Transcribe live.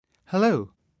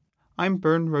Hello, I'm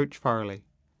Byrne Roach Farley,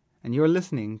 and you're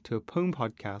listening to a poem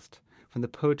podcast from the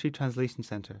Poetry Translation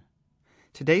Centre.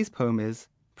 Today's poem is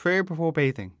Prayer Before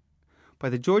Bathing by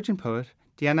the Georgian poet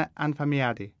Diana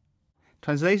Anphimiadi,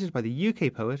 translated by the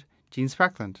UK poet Jean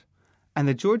Sprackland and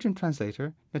the Georgian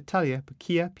translator Natalia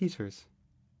Bukia-Peters.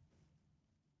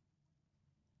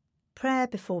 Prayer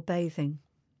Before Bathing.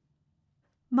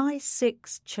 My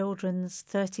 6 children's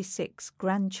 36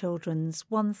 grandchildren's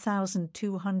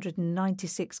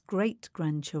 1,296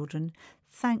 great-grandchildren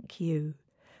thank you,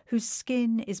 whose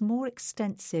skin is more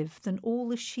extensive than all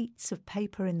the sheets of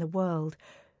paper in the world,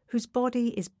 whose body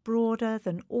is broader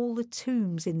than all the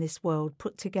tombs in this world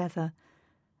put together,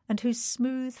 and whose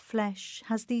smooth flesh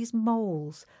has these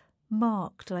moles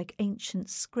marked like ancient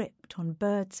script on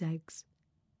birds' eggs.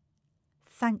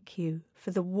 Thank you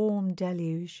for the warm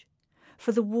deluge,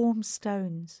 for the warm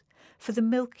stones, for the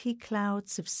milky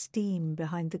clouds of steam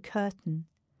behind the curtain,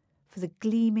 for the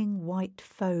gleaming white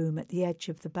foam at the edge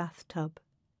of the bathtub.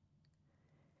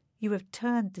 You have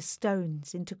turned the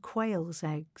stones into quail's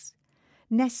eggs,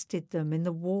 nested them in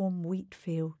the warm wheat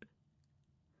field.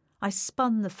 I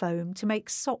spun the foam to make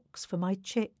socks for my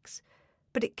chicks,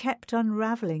 but it kept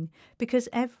unravelling because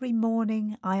every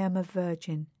morning I am a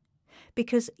virgin,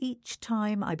 because each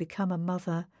time I become a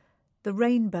mother, the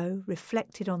rainbow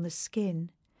reflected on the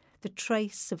skin, the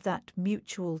trace of that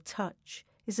mutual touch,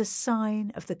 is a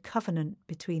sign of the covenant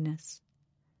between us.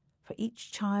 For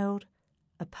each child,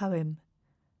 a poem.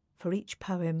 For each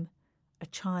poem, a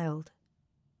child.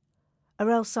 Or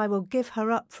else I will give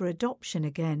her up for adoption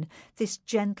again, this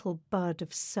gentle bud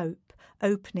of soap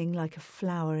opening like a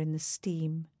flower in the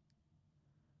steam.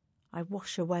 I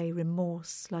wash away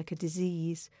remorse like a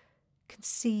disease,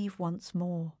 conceive once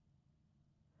more.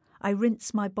 I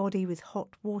rinse my body with hot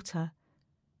water,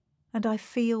 and I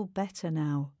feel better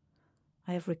now.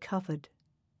 I have recovered.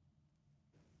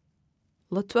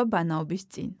 ლოცვა ბანაობის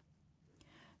წინ.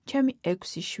 ჩემი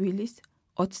 6 შვილის,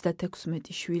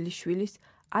 36 შვილიშვილის,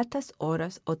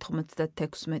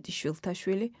 1296 შვილთა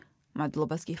შვილი,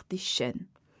 მადლობას გიხდის შენ.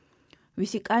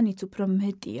 ვისი კანიც უფრო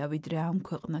მეტია, ვიდრე ამ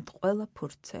ქვეყნად ყველა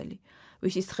ფურცელი,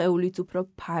 ვისი სხეულიც უფრო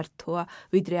ფართოა,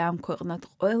 ვიდრე ამ ქვეყნად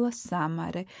ყველა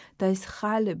სამარე და ეს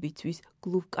ხალებიც ვის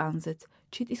გლუვ კანზეც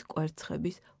ჩიტის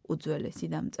კვერცხების უძველესი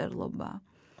დამწერლობაა.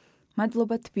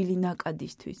 მადლობა თბილი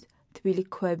ნაკადისთვის, თბილი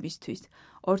ქვებისთვის,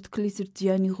 ორთქლის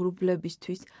რძიანი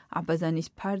ღრუბლებისთვის,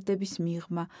 აბაზანის ფარდების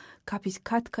მიღმა, ქაფის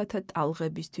ქათქათა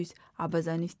ტალღებისთვის,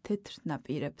 აბაზანის თეთრ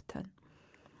ნაპირებთან.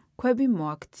 ქვები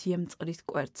მოაქციე მწყრის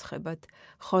კვერცხებად,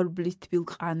 ხორბლის თბილ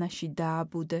ყანაში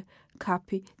დააბუდე,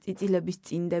 ქაფი წიწილების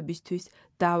წინდებისთვის,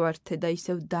 დავართე და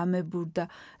ისევ დამებურდა,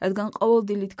 რადგან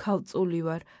ყოველდილით ქალწული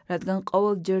ვარ, რადგან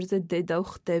ყოველ ჯერზე დედა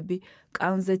ვხდები,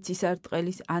 კანზეც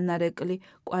ისარტყელის ანარეკლი,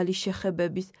 კვალი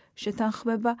შეხებების,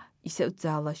 შეთანხმება ისევ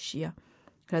ძალაშია.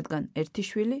 რადგან ერთი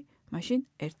შვილი, მაშინ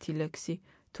ერთი ლექსი,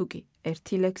 თუ კი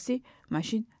ერთი ლექსი,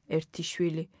 მაშინ ერთი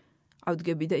შვილი.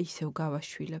 ავდგები და ისევ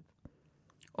გავაშვილებ.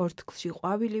 ორთქლში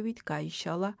ყვავილივით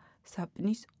გაიშალა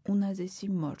საპნის უნაზესი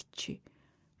მორჩი.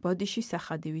 ბოდიში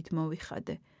სახადივით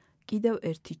მოვიხადე, კიდევ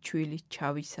ერთი ჩვილი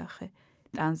ჩავისახე,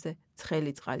 ტანზე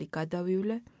ცხელი წყალი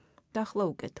გადავივლე და ახლა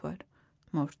უკეთ ვარ,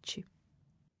 მორჩი.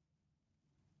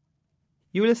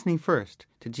 You were listening first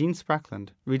to Jean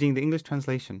Sprackland reading the English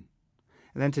translation,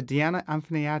 and then to Diana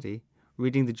Anphimiadi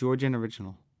reading the Georgian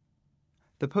original.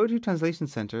 The Poetry Translation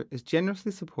Centre is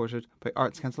generously supported by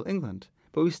Arts Council England,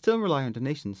 but we still rely on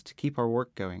donations to keep our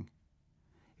work going.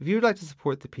 If you would like to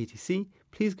support the PTC,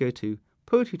 please go to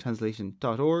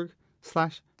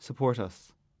poetrytranslation.org/support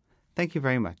us. Thank you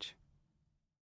very much.